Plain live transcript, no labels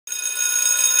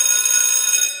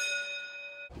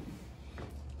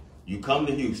you come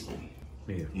to Houston.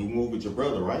 Yeah. You moved with your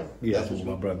brother, right? Yeah, that's with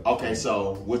my brother. Okay,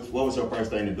 so what was your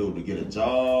first thing to do? To get a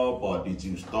job, or did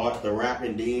you start the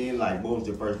rapping then? Like, what was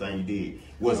the first thing you did?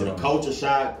 Was it a culture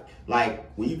shock?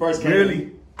 Like, when you first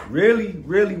came?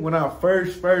 Really, when I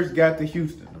first got to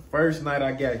Houston, the first night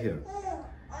I got here,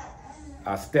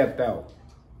 I stepped out.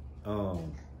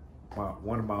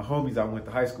 One of my homies I went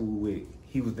to high school with,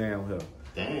 he was down here.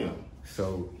 Damn.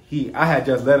 So I had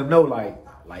just let him know, like,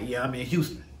 yeah, I'm in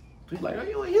Houston. So he's like, oh,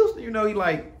 you in Houston? You know,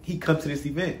 he come to this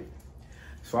event.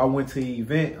 So I went to the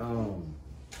event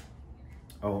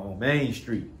on Main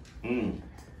Street.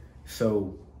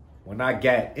 So when I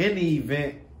got in the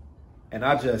event, and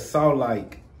I just saw,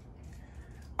 like,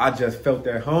 I just felt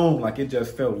at home, like it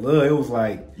just felt love. It was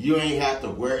like you ain't have to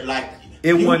worry, like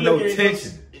it wasn't no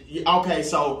tension. Okay,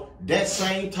 so that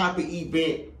same type of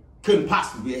event couldn't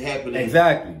possibly be happening.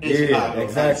 Exactly. Chicago,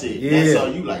 exactly. Yeah. And so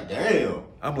you like, damn.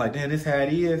 I'm like, damn, this how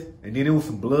it is. And then there was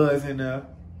some Bloods in there.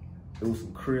 There was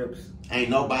some Crips.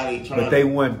 Ain't nobody trying. But they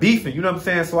wasn't beefing. You know what I'm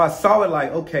saying? So I saw it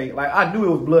like, okay, like I knew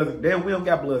it was Bloods. Damn, we don't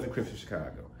got Bloods and Crips in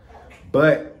Chicago.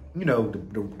 But you know,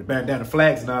 the bandana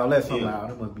flags and all that. So I'm like, oh,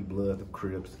 there must be Bloods and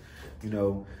Crips. You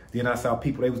know. Then I saw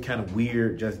people. They was kind of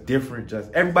weird, just different.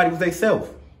 Just everybody was they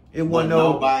self. It wasn't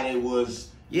nobody was.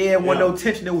 Yeah, it wasn't no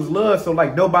tension. It was love. So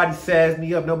like nobody sassed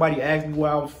me up. Nobody asked me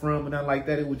where I was from and nothing like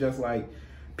that. It was just like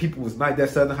people was nice. That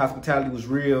Southern hospitality was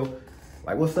real.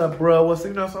 Like, what's up, bro? What's,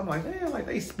 you know? So I'm like, man, like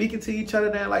they speaking to each other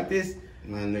now like this.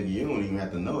 Man, nigga, you don't even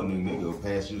have to know a nigga will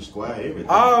pass you the square, everything.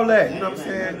 All that, you know what I'm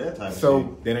saying?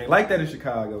 So they ain't like that in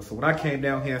Chicago. So when I came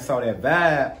down here and saw that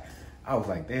vibe, I was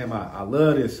like, damn, I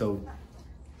love this. So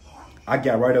I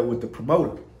got right up with the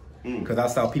promoter because I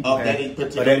saw people had that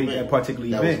particular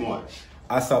event. That was smart.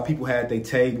 I saw people had their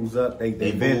tables up, they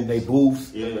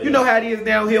booths. Yeah, you know how it is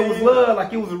down here with love.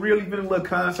 Like it was a real even a little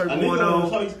concert going on.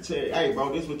 So hey,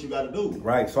 bro, this is what you got to do.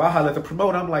 Right. So I hollered at the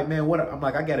promoter. I'm like, man, what? I'm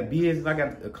like, I got a business, I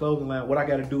got a clothing line. What I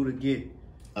got to do to get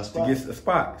a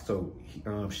spot? So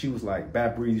she was like,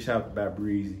 Bad Breezy, shout out to Bad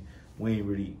Breezy. We don't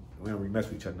really mess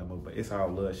with each other no more, but it's all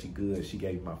love. She good. She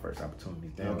gave me my first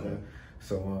opportunity down there.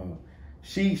 So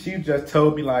she just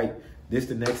told me like, this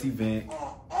the next event.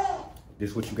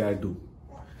 This what you got to do.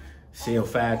 Sell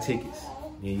 5 tickets.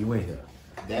 Yeah, you in here.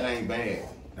 That ain't bad.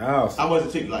 Oh, so how much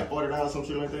a ticket? Like $40, some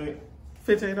shit like that?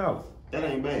 $15. That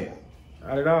ain't bad.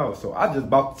 Not at all. So I just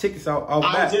bought the tickets off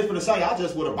I was just gonna say, I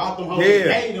just would have bought them hoes and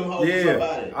paid them hoes to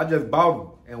somebody. I just bought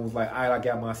them and was like, all right, I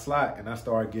got my slot, and I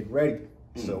started getting ready.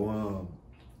 So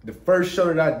the first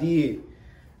show that I did,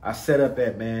 I set up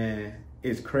at, man,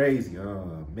 it's crazy.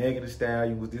 Megan Thee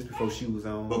Stallion was this before she was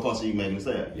on. Because she Megan Thee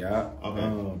Stallion. Yeah.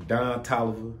 Okay. Don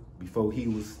Toliver before he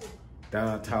was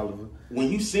Don Toliver.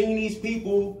 When you seen these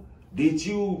people,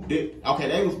 okay,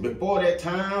 they was before that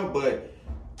time, but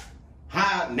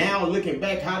how now looking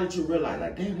back, how did you realize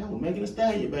like, damn, that was Megan Thee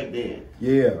Stallion back then?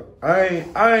 Yeah, I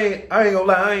ain't gonna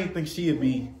lie, I ain't think she'd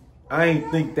be. I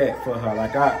ain't think that for her,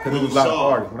 like cause it was a lot of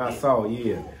artists when I saw it.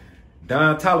 Yeah,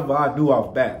 Don Toliver, I knew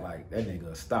off bat like that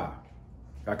nigga a star.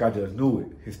 Like I just knew it.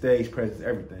 His stage presence,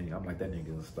 everything. I'm like, that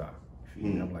nigga is a star.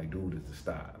 I'm like, dude is a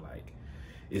star. Like,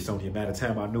 it's only a matter of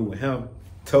time I knew with him.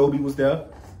 Toby was there.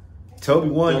 Toby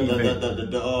won the event.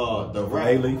 The rapper.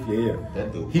 A-Leaf, yeah.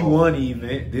 That dude. He won the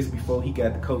event. This before he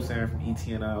got the co-sign from ET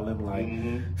and all them. Like,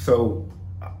 so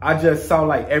I just saw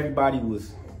like everybody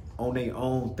was on their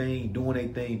own thing, doing their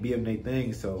thing, building their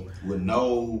thing. So with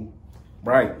no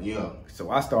right. Yeah.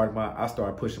 So I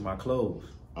started pushing my clothes.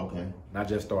 Okay. And I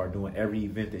just started doing every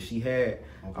event that she had.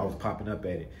 Okay. I was popping up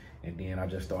at it. And then I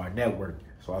just started networking.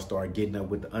 So I started getting up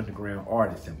with the underground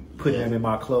artists and putting them in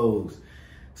my clothes.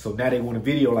 So now they want a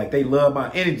video. Like, they love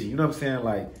my energy. You know what I'm saying?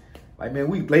 Like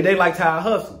man, they liked how I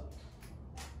hustle.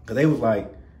 Because they was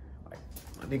like,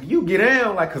 nigga, you get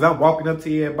down. Like, because I'm walking up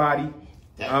to everybody.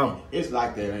 It's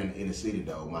like that in the city,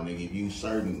 though, my nigga. If you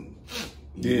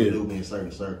maneuver in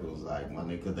certain circles, like, my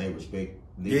nigga, because they respect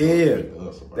the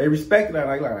hustle, bro. They respect that.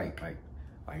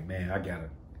 Like, man, I got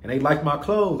it. And they liked my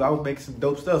clothes. I was making some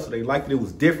dope stuff, so they liked it. It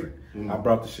was different. I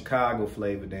brought the Chicago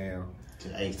flavor down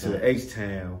to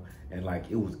H-Town. And like,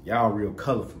 it was, y'all real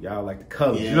colorful. Y'all like the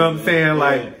colors. You know what I'm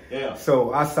saying?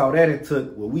 So I saw that and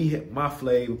took, we hit my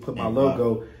flavor, put my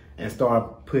logo, and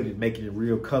started making it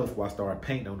real colorful. I started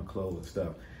painting on the clothes and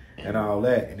stuff and all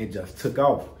that. And it just took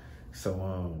off.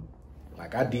 So,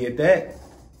 like, I did that.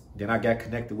 Then I got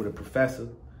connected with a professor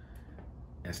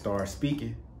and started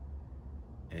speaking.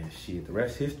 And shit, the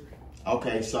rest history.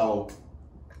 Okay, so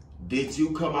did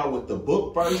you come out with the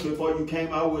book first before you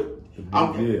came out with the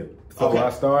book? Yeah. So I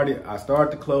started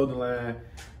the clothing line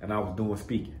and I was doing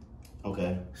speaking.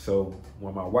 Okay. So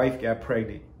when my wife got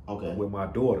pregnant with my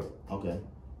daughter,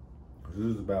 It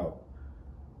was about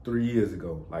 3 years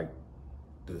ago, like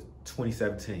the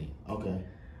 2017. Okay.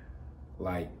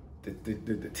 Like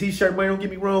the t-shirt money, don't get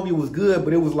me wrong, it was good,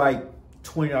 but it was like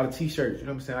 $20 t-shirts. You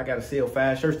know what I'm saying? I gotta sell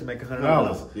 5 shirts to make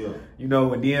 $100. Yeah. You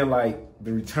know, and then like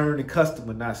the return to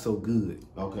customer not so good.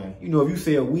 Okay. You know, if you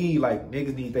sell weed, like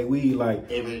niggas need their weed like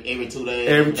every 2 days.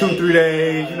 Every 2-3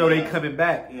 days, you know, they coming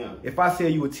back. Yeah. If I sell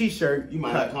you a t-shirt, you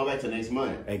might not come back to next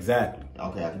month. Exactly.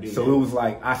 Okay, I can do that. So it was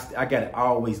like I gotta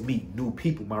always meet new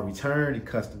people. My returning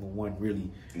customer wasn't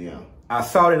really. Yeah. I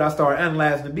saw that, I started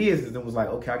analyzing the business and was like,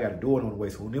 okay, I got to do it on the way.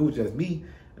 So when it was just me,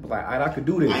 it was like, I could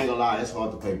do this. I ain't gonna lie, it's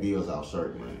hard to pay bills out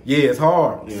shirt, man. Yeah, it's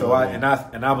hard. You so know,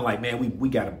 I'm like, man, we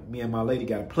got me and my lady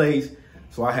got a place.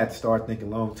 So I had to start thinking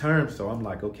long term. So I'm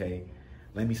like, okay,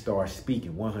 let me start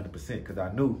speaking 100% because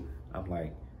I knew, I'm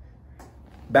like,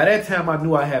 by that time I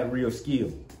knew I had a real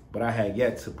skill, but I had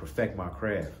yet to perfect my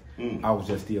craft. I was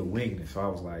just still winging it. So I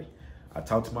was like, I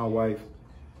talked to my wife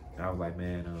and I was like,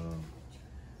 man,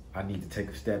 I need to take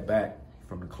a step back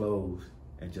from the clothes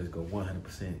and just go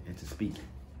 100% into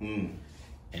speaking.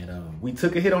 And we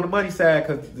took a hit on the money side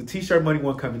because the t-shirt money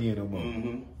wasn't coming in no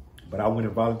more. But I went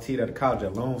and volunteered at a college,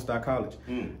 at Lone Star College.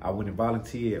 I went and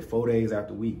volunteered 4 days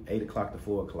after week, 8 o'clock to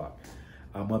 4 o'clock.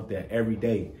 I'm up there every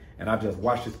day. And I just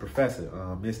watched this professor,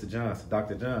 Mr. Johnson,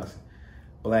 Dr. Johnson.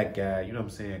 Black guy, you know what I'm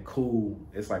saying? Cool.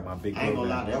 It's like my big brother. I ain't gonna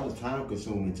lie, that was time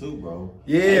consuming too, bro.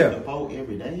 Yeah. 8 to 4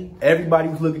 every day. Everybody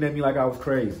was looking at me like I was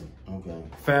crazy. Okay.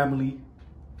 Family,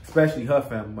 especially her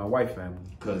family, my wife's family.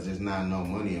 Cause there's not no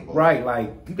money involved. Right,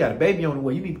 like you got a baby on the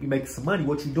way, you need to be making some money.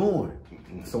 What you doing?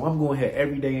 So I'm going here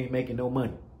every day, ain't making no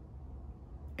money.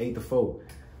 8 to 4.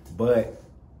 But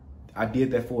I did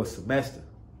that for a semester.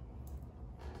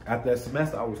 After that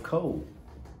semester, I was cold.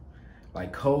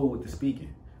 Like cold with the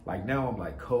speaking. Like now I'm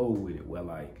like cold with it, where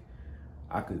like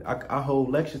I hold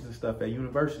lectures and stuff at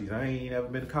universities. I ain't ever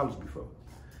been to college before.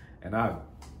 And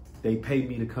they paid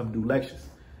me to come do lectures.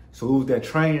 So it was that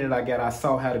training that I got. I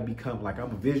saw how to become, like,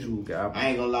 I'm a visual guy. I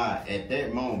ain't gonna lie, at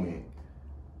that moment,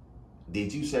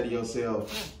 did you say to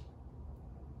yourself,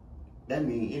 that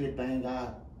means anything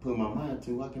I put my mind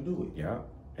to, I can do it? Yeah.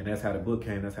 And that's how the book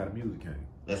came. That's how the music came.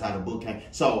 That's how the book came.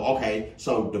 So, okay,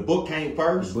 so the book came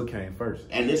first? The book came first.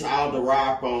 And this all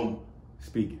derived from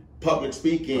speaking. Public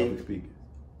speaking. Public speaking.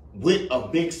 With a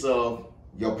mix of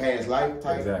your past life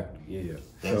type? Exactly, yeah.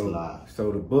 That's live.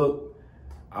 So the book,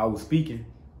 I was speaking,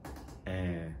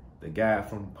 and the guy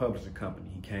from the publishing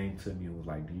company, he came to me and was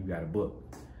like, do you got a book?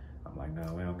 I'm like,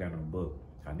 no, I don't got no book.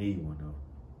 I need one though.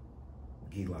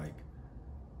 He like,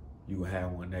 you will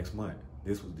have one next month.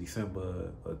 This was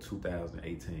December of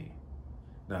 2018.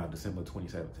 No, December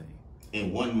 2017.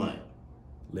 In 1 month?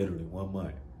 Literally 1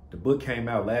 month. The book came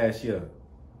out last year.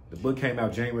 The book came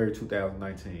out January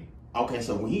 2019. Okay,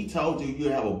 so when he told you you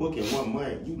have a book in 1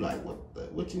 month, you like,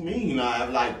 what you mean?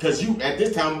 Like, cause you at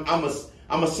this time,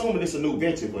 I'm assuming it's a new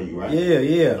venture for you, right? Yeah,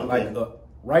 yeah. Okay. Like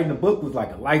writing a book was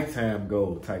like a lifetime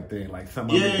goal type thing, like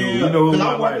something yeah, I do. You know, cause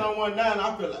I'm working on one now, and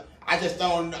I feel like I just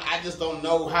don't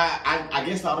know how. I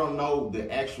guess I don't know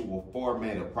the actual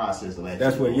format or process of that.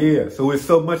 That's what. Yeah. So it's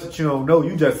so much that you don't know.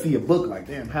 You just see a book, like,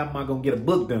 damn, how am I gonna get a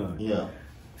book done? Yeah.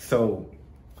 So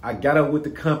I got up with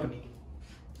the company.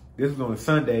 This was on a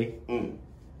Sunday.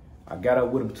 I got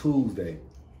up with them Tuesday,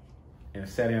 and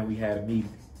sat down. We had a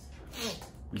meeting.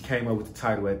 We came up with the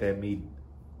title at that meeting,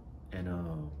 and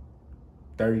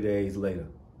 30 days later,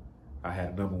 I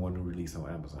had #1 new release on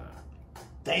Amazon.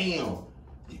 Damn.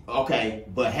 Okay,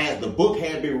 but has the book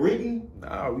had been written?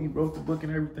 Nah, we wrote the book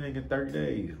and everything in 30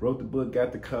 days. Wrote the book,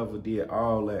 got the cover, did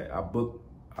all that.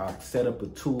 I set up a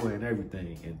tour and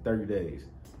everything in 30 days.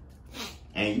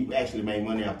 And you actually made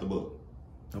money off the book?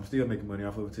 I'm still making money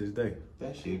off of it to this day.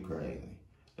 That shit crazy.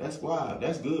 That's wild.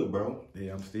 That's good, bro.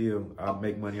 Yeah, I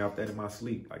make money off that in my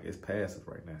sleep. Like, it's passive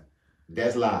right now.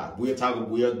 That's live.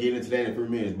 We'll get into that in a few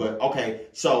minutes. But okay,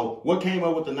 so what came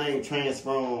up with the name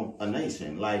Transform a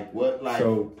Nation? Like what? Like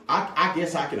so, I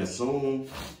guess I can assume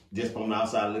just from the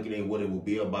outside looking at what it will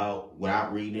be about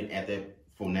without reading it at that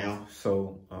from now.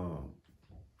 So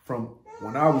from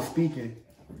when I was speaking,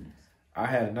 I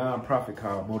had a nonprofit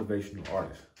called Motivational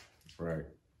Artist, right?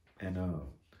 And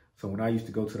so when I used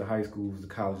to go to the high schools, the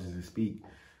colleges, and speak,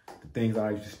 the things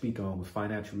I used to speak on was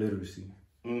financial literacy,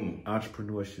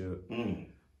 entrepreneurship,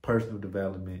 personal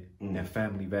development, and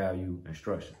family value and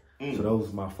structure. So those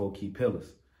are my 4 key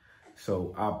pillars.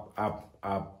 So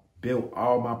I built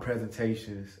all my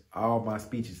presentations, all my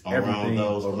speeches, everything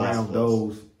around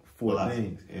those 4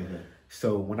 things.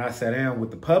 So when I sat down with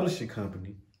the publishing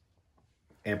company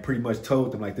and pretty much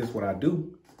told them, like, this is what I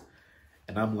do,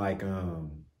 and I'm like,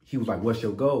 he was like, what's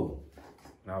your goal?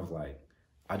 And I was like,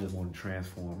 I just want to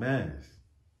transform minds.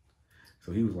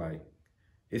 So he was like,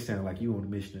 it sounded like you on a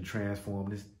mission to transform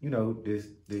this, you know, this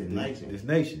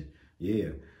nation. Yeah.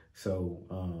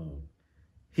 So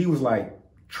he was like,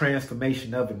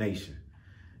 transformation of a nation.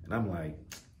 And I'm like,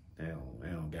 I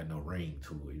don't got no ring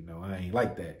to it, you know, I ain't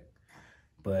like that.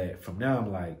 But from now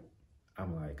I'm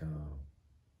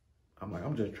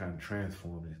just trying to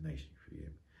transform this nation, you feel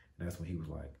me? And that's when he was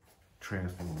like,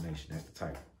 transform the nation, that's the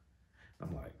title.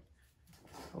 I'm like,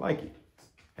 I like it.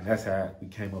 And that's how we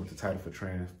came up with the title for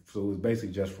Trans. So it was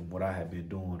basically just from what I had been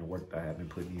doing, the work that I had been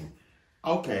putting in.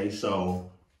 Okay,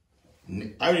 so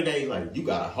 30 days later, you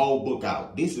got a whole book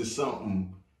out. This is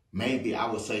something maybe I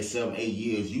would say 7-8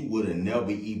 years you would have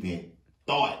never even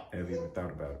thought. Never even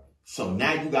thought about it. So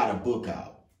now you got a book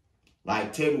out.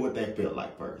 Like, tell me what that felt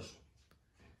like first.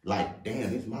 Like, damn,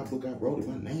 this is my book. I wrote it,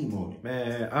 my name on it.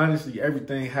 Man, honestly,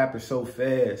 everything happened so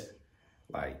fast.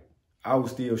 Like, I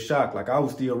was still shocked. Like, I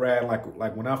was still riding.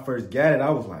 Like when I first got it, I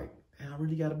was like, man, I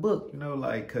really got a book, you know,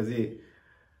 like, cause it,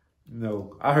 you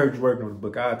know, I heard you working on the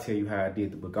book. I'll tell you how I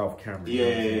did the book off camera.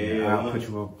 Yeah. I'll put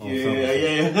you on something.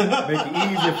 Yeah. Make it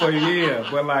easier for you, yeah.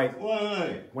 But like,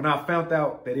 when I found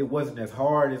out that it wasn't as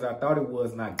hard as I thought it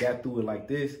was, and I got through it like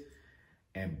this,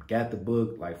 and got the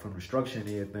book, like, from the structure and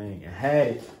everything, and had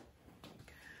it,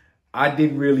 I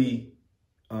didn't really,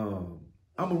 I'm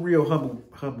a real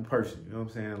humble person, you know what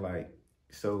I'm saying? Like,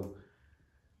 so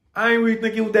I ain't really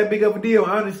think it was that big of a deal,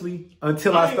 honestly,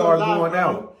 until I started going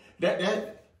out.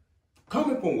 That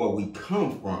coming from where we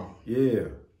come from. Yeah.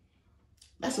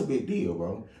 That's a big deal,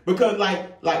 bro. Because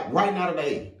like right now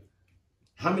today,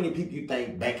 how many people you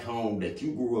think back home that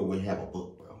you grew up with have a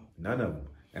book, bro? None of them.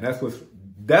 And that's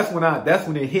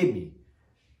when it hit me.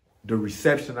 The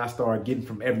reception I started getting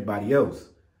from everybody else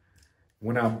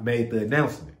when I made the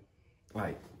announcement.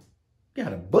 Like, you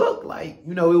got a book? Like,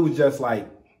 you know, it was just like,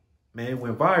 man, it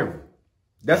went viral.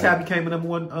 That's how it became the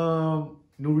 #1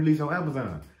 new release on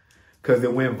Amazon. Cause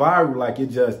it went viral, like it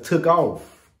just took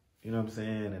off. You know what I'm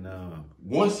saying? And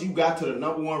once you got to the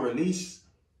 #1 release,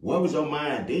 what was your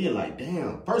mind then? Like,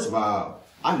 damn, first of all,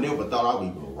 I never thought I would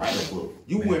even write a book.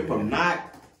 You went from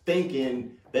not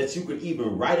thinking that you could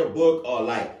even write a book or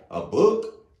like a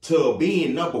book to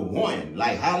being #1.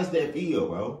 Like, how does that feel,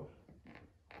 bro?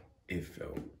 It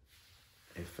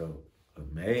felt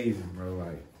amazing, bro.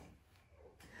 Like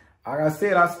I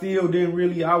said, I still didn't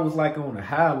really, I was like on a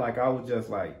high. Like I was just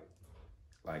like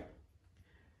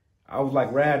I was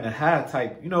like riding a high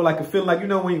type, you know, like a feeling like, you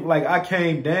know, when like I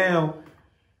came down,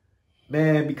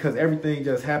 man, because everything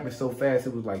just happened so fast.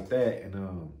 It was like that.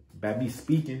 And by me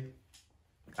speaking,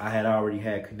 I had already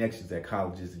had connections at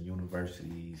colleges and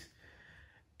universities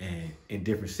and in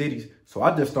different cities. So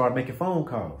I just started making phone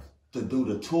calls. To do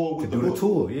the tour with the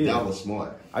tour, yeah. That was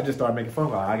smart. I just started making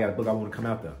phone calls. I got a book, I want to come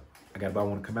out there. I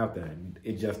want to come out there. And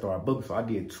it just started booking. So I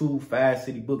did 2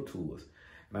 5-city book tours.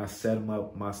 And I set them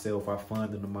up myself. I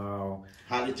funded them all.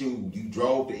 How did you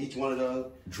drove to each one of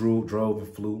those? Drove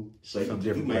and flew. So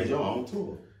you made your own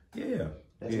tour? Yeah.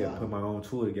 Put my own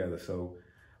tour together. So,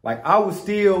 like, I was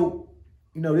still,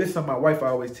 you know, this is something my wife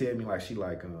always tell me, like, she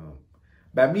like,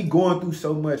 by me going through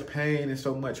so much pain and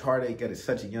so much heartache at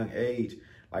such a young age,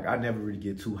 like, I never really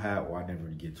get too high or I never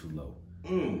really get too low.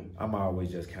 I'm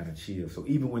always just kind of chill. So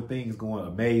even when things going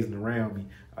amazing around me,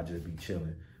 I just be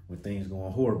chilling. When things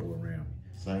going horrible around me,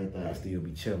 same thing, I still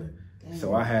be chilling.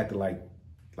 So I had to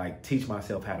like teach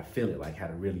myself how to feel it, like how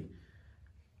to really.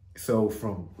 So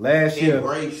from last year,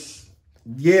 embrace.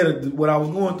 Yeah, what I was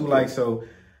going through, like, so,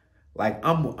 like,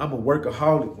 I'm a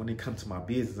workaholic when it comes to my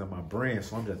business and my brand.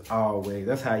 So I'm just always,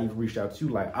 that's how I even reached out to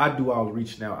you. Like, I do all the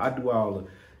reaching out, I do all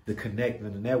the connecting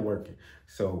and the networking.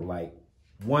 So like,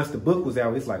 once the book was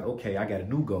out, it's like, okay, I got a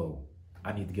new goal.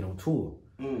 I need to get on tour.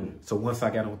 So once I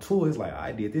got on tour, it's like,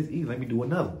 I did this easy. Let me do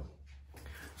another one.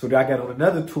 So then I got on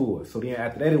another tour. So then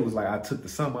after that, it was like, I took the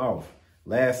summer off.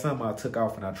 Last summer, I took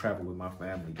off and I traveled with my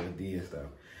family, just did stuff.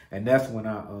 And that's when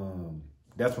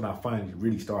I finally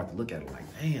really started to look at it like,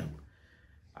 damn,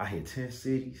 I hit 10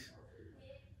 cities.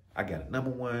 I got a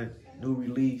 #1 new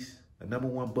release, a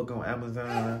 #1 book on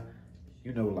Amazon.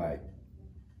 You know, like,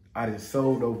 I done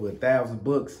sold over 1,000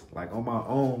 books, like, on my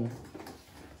own.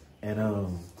 And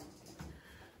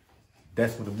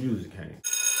that's when the music came.